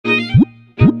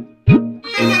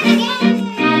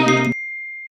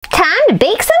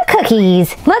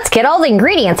cookies. Let's get all the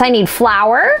ingredients. I need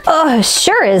flour. Oh,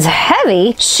 sure is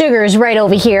heavy. Sugar's right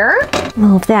over here.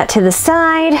 Move that to the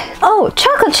side. Oh,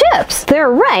 chocolate chips. They're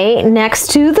right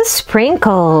next to the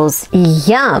sprinkles.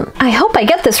 Yum. I hope I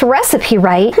get this recipe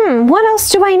right. What else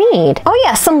do I need? Oh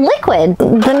yeah, some liquid.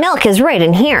 The milk is right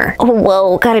in here. Oh,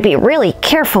 whoa, gotta be really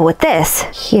careful with this.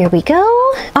 Here we go.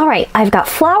 All right, I've got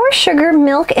flour, sugar,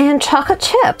 milk, and chocolate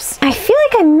chips. I feel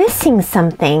like I'm missing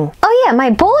something. Oh yeah, my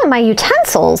bowl and my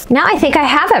utensils. Now I think I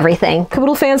have everything.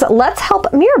 Caboodle fans, let's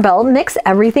help Mirabel mix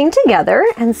everything together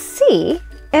and see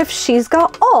if she's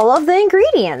got all of the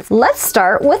ingredients. Let's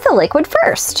start with the liquid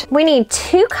first. We need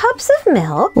 2 cups of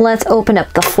milk. Let's open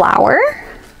up the flour.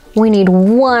 We need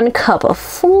 1 cup of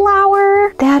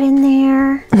flour. That in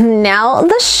there. Now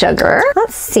the sugar.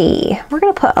 Let's see. We're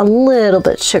gonna put a little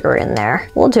bit sugar in there.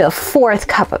 We'll do a 1/4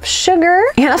 cup of sugar.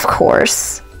 And of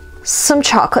course, some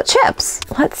chocolate chips.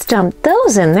 Let's dump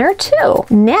those in there too.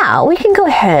 Now we can go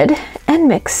ahead and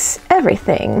mix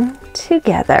everything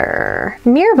together.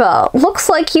 Mirabel, looks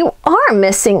like you are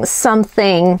missing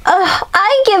something.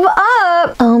 I give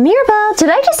up. Oh, Mirabel, did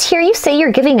I just hear you say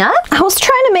you're giving up? I was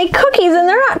trying to make cookies and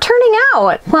they're not turning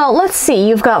out. Well, let's see.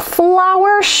 You've got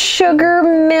flour, sugar,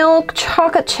 milk,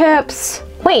 chocolate chips.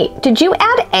 Wait, did you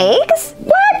add eggs?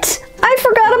 What? I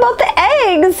forgot about the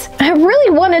eggs. I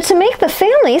really wanted to make the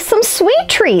family some sweet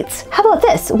treats. How about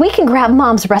this? We can grab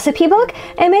Mom's recipe book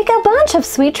and make a bunch of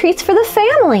sweet treats for the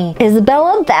family.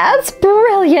 Isabela, that's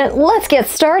brilliant. Let's get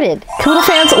started. Caboodle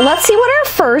fans, let's see what our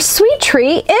first sweet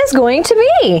treat is going to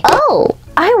be. Oh,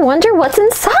 I wonder what's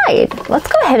inside. Let's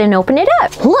go ahead and open it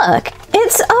up. Look,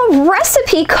 it's a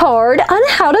recipe card on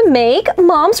how to make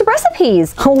Mom's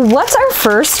recipes. What's our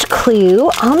first clue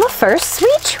on the first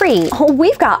sweet treat? Oh,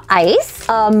 we've got ice,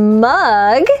 a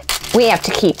mug. We have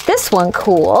to keep this one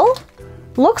cool.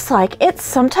 Looks like it's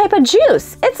some type of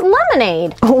juice. It's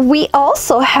lemonade. We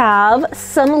also have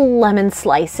some lemon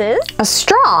slices, a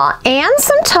straw, and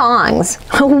some tongs.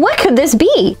 What could this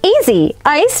be? Easy,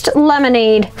 iced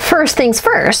lemonade. First things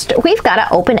first, we've got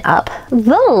to open up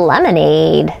the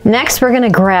lemonade. Next, we're gonna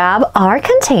grab our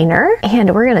container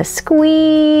and we're gonna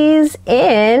squeeze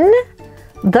in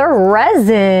the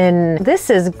resin.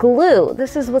 This is glue.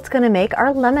 This is what's gonna make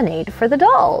our lemonade for the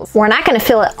dolls. We're not gonna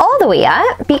fill it all the way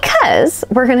up because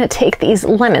we're gonna take these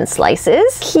lemon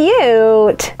slices.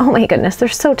 Cute. Oh my goodness, they're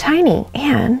so tiny.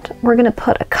 And we're gonna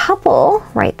put a couple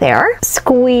right there.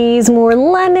 Squeeze more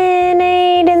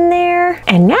lemonade in there.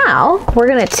 And now we're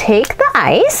gonna take the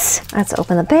ice. Let's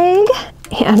open the bag.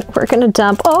 And we're gonna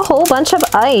dump a whole bunch of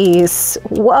ice.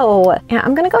 Whoa. And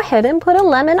I'm gonna go ahead and put a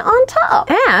lemon on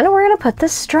top. And we're gonna put the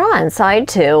straw inside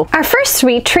too. Our first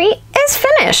sweet treat is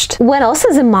finished. What else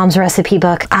is in Mom's recipe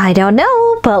book? I don't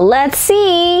know, but let's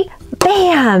see.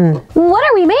 Bam! What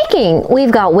are we making?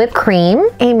 We've got whipped cream,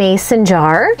 a mason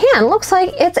jar, and looks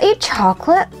like it's a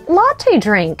chocolate latte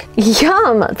drink.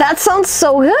 Yum! That sounds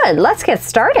so good. Let's get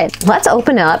started. Let's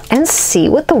open up and see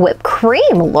what the whipped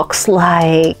cream looks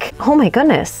like. Oh my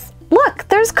goodness. Look,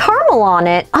 there's caramel on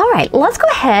it. All right, let's go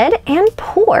ahead and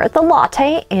pour the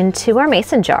latte into our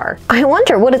mason jar. I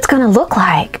wonder what it's gonna look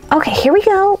like. Okay, here we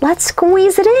go. Let's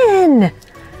squeeze it in.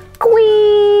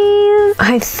 Squeeze!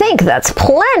 I think that's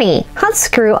plenty. Let's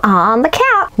screw on the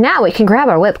cap. Now we can grab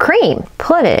our whipped cream.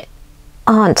 Put it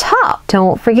on top.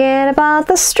 Don't forget about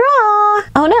the straw.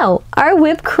 Oh no, our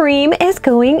whipped cream is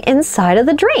going inside of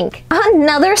the drink.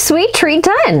 Another sweet treat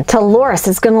done. Dolores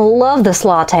is gonna love this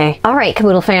latte. All right,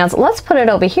 Caboodle fans, let's put it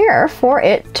over here for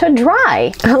it to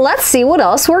dry. Let's see what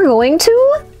else we're going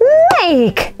to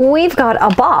make. We've got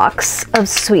a box of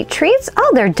sweet treats.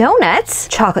 Oh, they're donuts,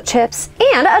 chocolate chips,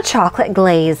 and a chocolate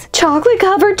glaze. Chocolate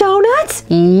covered donuts?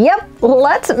 Yep,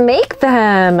 let's make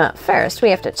them. First, we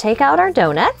have to take out our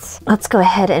donuts. Let's go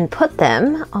ahead and put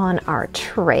them on our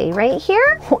tray right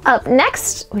here. Up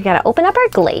next, we gotta open up our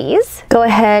glaze. Go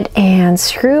ahead and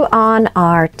screw on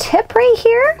our tip right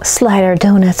here. Slide our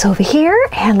donuts over here,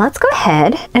 and let's go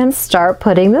ahead and start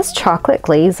putting this chocolate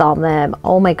glaze on them.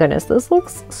 Oh my goodness, this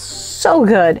looks so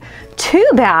good. Too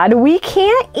bad we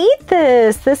can't eat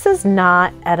this. This is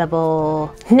not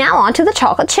edible. Now on to the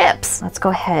chocolate chips. Let's go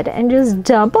ahead and just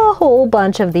dump a whole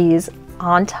bunch of these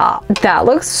on top. That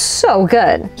looks so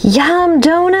good. Yum,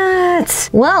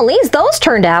 donuts. Well, at least those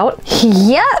turned out.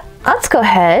 Yep. Let's go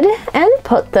ahead and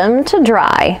put them to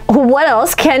dry. What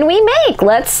else can we make?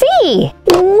 Let's see.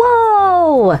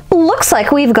 Whoa. Looks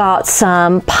like we've got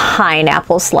some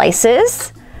pineapple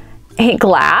slices, a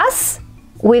glass.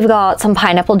 We've got some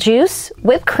pineapple juice,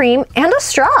 whipped cream, and a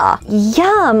straw.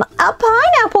 Yum, a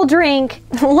pineapple drink.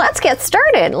 Let's get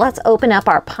started. Let's open up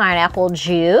our pineapple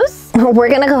juice. We're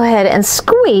gonna go ahead and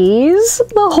squeeze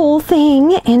the whole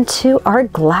thing into our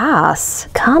glass.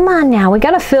 Come on now, we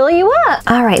gotta fill you up.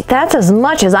 All right, that's as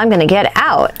much as I'm gonna get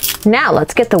out. Now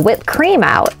let's get the whipped cream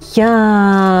out.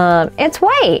 Yum, it's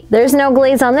white. There's no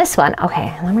glaze on this one.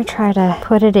 Okay, let me try to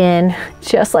put it in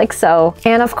just like so.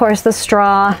 And of course the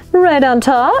straw right on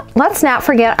top. Let's not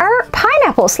forget our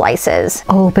pineapple slices.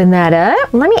 Open that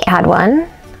up. Let me add one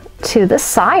to the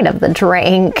side of the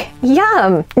drink.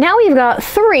 Yum! Now we've got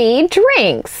 3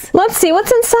 drinks. Let's see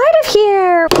what's inside of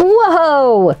here.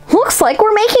 Whoa! Looks like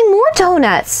we're making more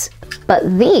donuts.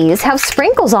 But these have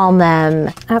sprinkles on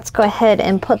them. Let's go ahead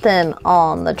and put them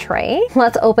on the tray.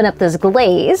 Let's open up this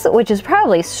glaze, which is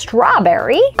probably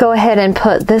strawberry. Go ahead and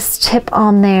put this tip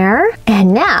on there.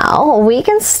 And now we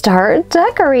can start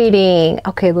decorating.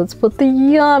 Okay, let's put the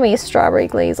yummy strawberry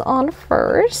glaze on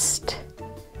first.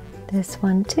 This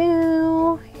one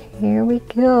too. Here we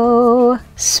go.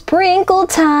 Sprinkle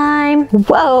time.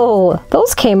 Whoa,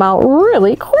 those came out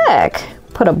really quick.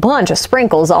 Put a bunch of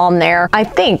sprinkles on there. I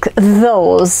think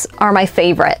those are my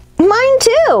favorite. Mine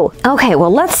too. Okay,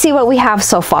 well, let's see what we have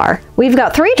so far. We've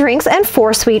got 3 drinks and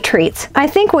 4 sweet treats. I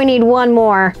think we need one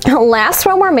more. Last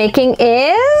one we're making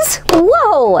is,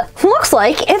 whoa, looks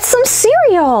like it's some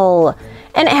cereal.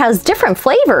 And it has different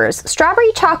flavors,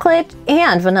 strawberry, chocolate,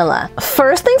 and vanilla.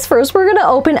 First things first, we're gonna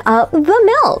open up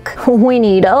the milk. We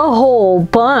need a whole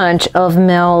bunch of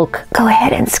milk. Go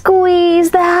ahead and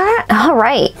squeeze that. All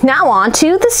right, now on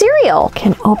to the cereal.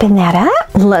 Can open that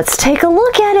up. Let's take a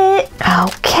look at it.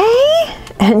 Okay,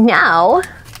 and now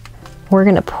we're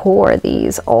gonna pour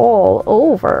these all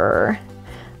over.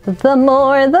 The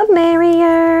more the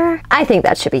merrier. I think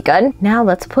that should be good. Now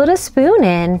let's put a spoon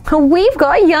in. We've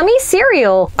got yummy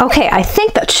cereal. Okay, I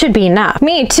think that should be enough.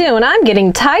 Me too, and I'm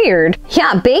getting tired.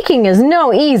 Yeah, baking is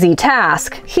no easy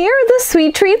task. Here are the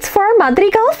sweet treats for our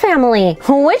Madrigal family.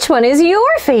 Which one is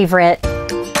your favorite?